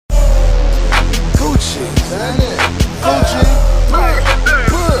I'm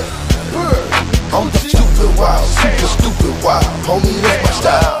the stupid wild, super stupid wild. Homie, that's my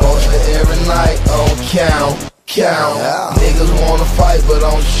style. Mostly every night on count. Niggas wanna fight, but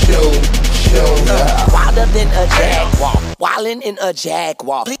don't shoot. Wilder than a jaguar, wildin' in a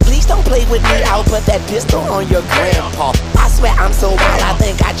jaguar. Please don't play with me, I'll put that pistol on your grandpa. I swear I'm so wild, I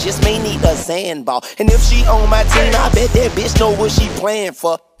think I just may need a sandball. And if she on my team, I bet that bitch know what she playing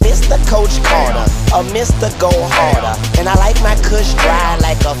for. Mr. Coach Carter, or Mr. Go Harder. And I like my kush dry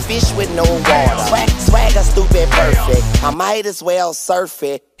like a fish with no water. Swagger stupid perfect, I might as well surf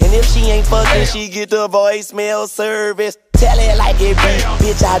it. And if she ain't fucking, she get the voicemail service. Tell it like it be,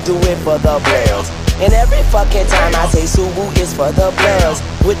 bitch, I do it for the bloods. And every fucking time I say Subu, it's for the bloods.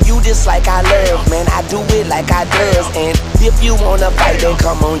 With you just like I love, man, I do it like I does. And if you wanna fight, then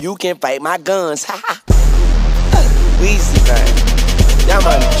come on, you can fight my guns. Weezy, man. Yeah,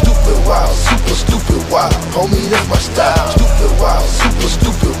 man. Stupid wild, super stupid wild. Homie, that's my style. Stupid wild, super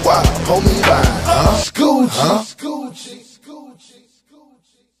stupid wild. Homie, mine. Scoochie.